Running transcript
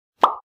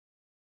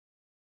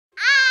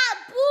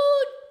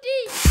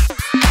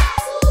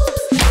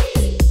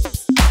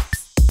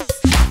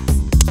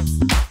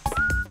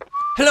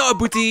Hello,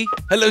 Abuti.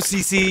 Hello,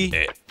 Sisi.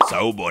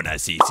 Sawubona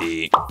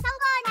sisi.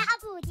 Sawubona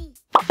Abuti.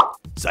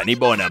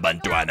 Sanibona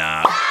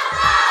bantwana.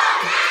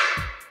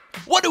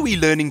 What are we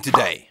learning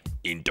today?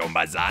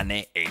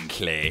 Intombazane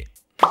enhle.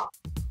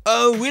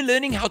 Oh, we're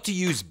learning how to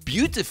use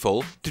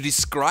beautiful to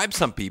describe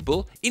some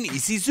people in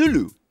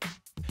isiZulu.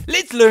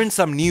 Let's learn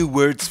some new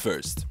words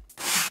first.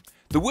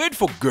 The word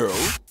for girl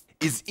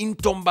is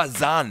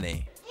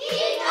intombazane.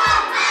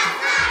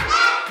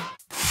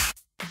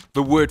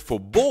 The word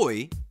for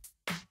boy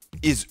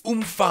is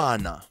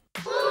umfana.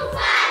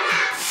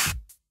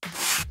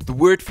 The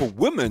word for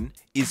woman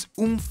is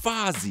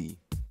umfazi.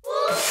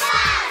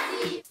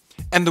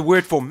 And the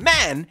word for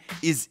man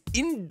is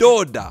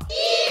indoda.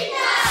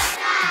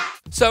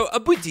 So,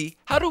 Abuti,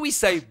 how do we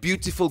say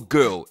beautiful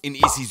girl in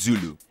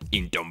isiZulu?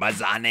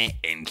 Intombazane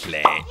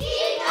enhle.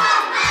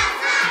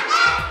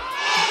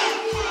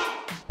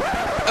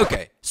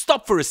 Okay,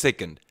 stop for a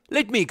second.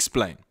 Let me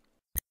explain.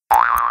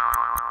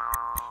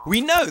 We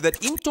know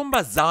that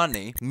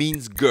intombazane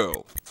means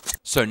girl.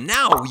 So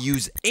now we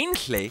use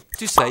enhle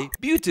to say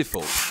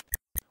beautiful.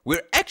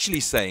 We're actually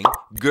saying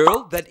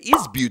girl that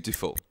is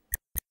beautiful.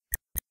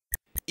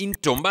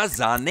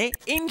 Intombazane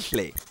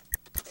enhle.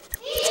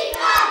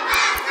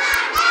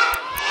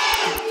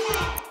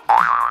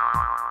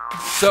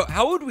 So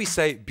how would we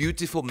say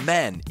beautiful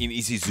man in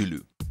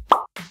isiZulu?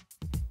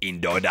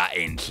 Indoda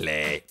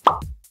enhle.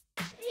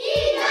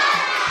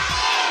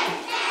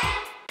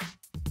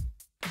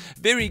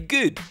 Very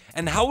good.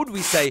 And how would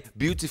we say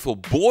beautiful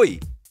boy?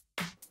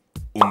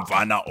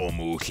 Umfana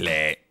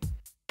omuhle.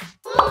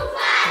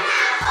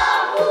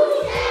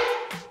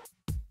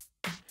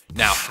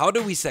 Now, how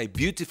do we say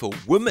beautiful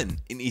woman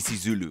in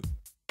isiZulu?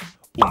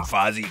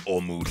 Umfazi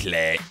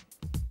omuhle.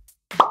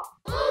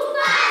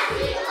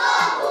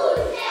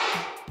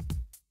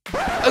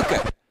 Okay,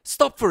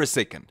 stop for a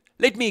second.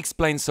 Let me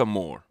explain some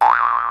more.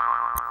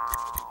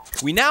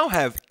 We now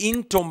have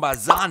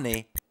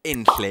intombazane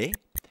enhle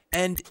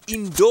and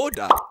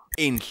indoda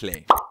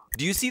enhle.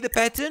 Do you see the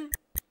pattern?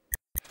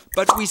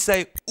 But we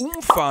say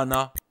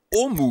umfana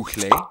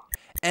omuhle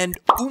and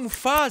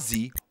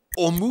umfazi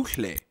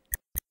omuhle.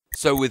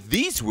 So with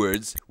these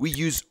words, we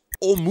use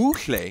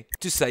omuhle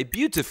to say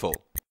beautiful.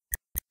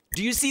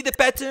 Do you see the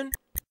pattern?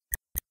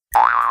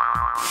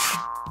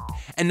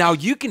 And now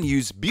you can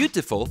use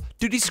beautiful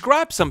to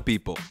describe some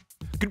people.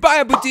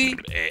 Goodbye, Abuti.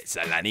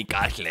 Salani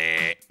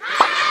kahle.